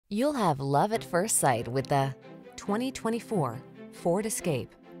You'll have love at first sight with the 2024 Ford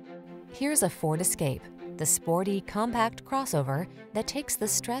Escape. Here's a Ford Escape, the sporty, compact crossover that takes the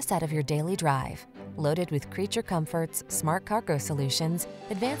stress out of your daily drive. Loaded with creature comforts, smart cargo solutions,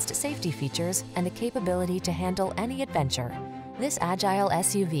 advanced safety features, and the capability to handle any adventure, this agile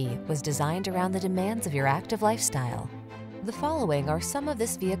SUV was designed around the demands of your active lifestyle. The following are some of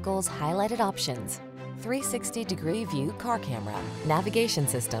this vehicle's highlighted options: 360-degree view car camera, navigation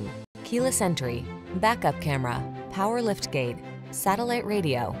system, keyless entry, backup camera, power liftgate, satellite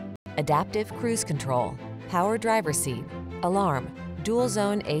radio, adaptive cruise control, power driver seat, alarm, dual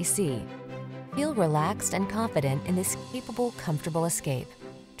zone AC. Feel relaxed and confident in this capable, comfortable Escape.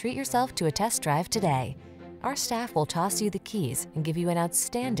 Treat yourself to a test drive today. Our staff will toss you the keys and give you an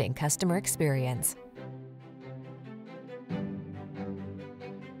outstanding customer experience.